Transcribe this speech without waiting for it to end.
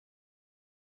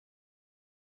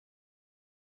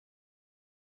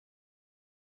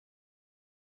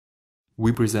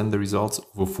We present the results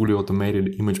of a fully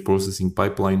automated image processing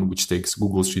pipeline which takes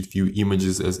Google Street View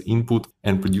images as input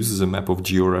and produces a map of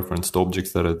geo-referenced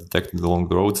objects that are detected along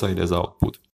the roadside as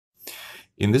output.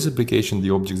 In this application, the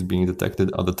objects being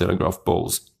detected are the telegraph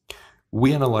poles.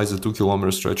 We analyze a 2-kilometer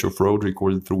stretch of road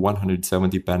recorded through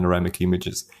 170 panoramic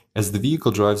images. As the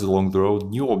vehicle drives along the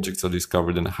road, new objects are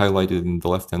discovered and highlighted in the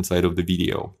left-hand side of the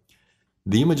video.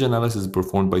 The image analysis is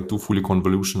performed by 2 fully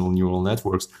convolutional neural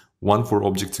networks, one for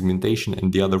object segmentation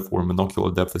and the other for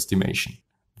monocular depth estimation.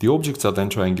 The objects are then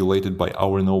triangulated by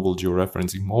our novel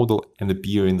georeferencing model and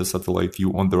appear in the satellite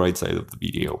view on the right side of the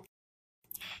video.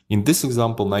 In this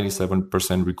example,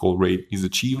 97% recall rate is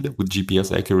achieved with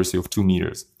GPS accuracy of 2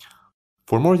 meters.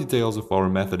 For more details of our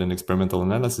method and experimental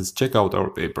analysis, check out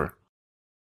our paper.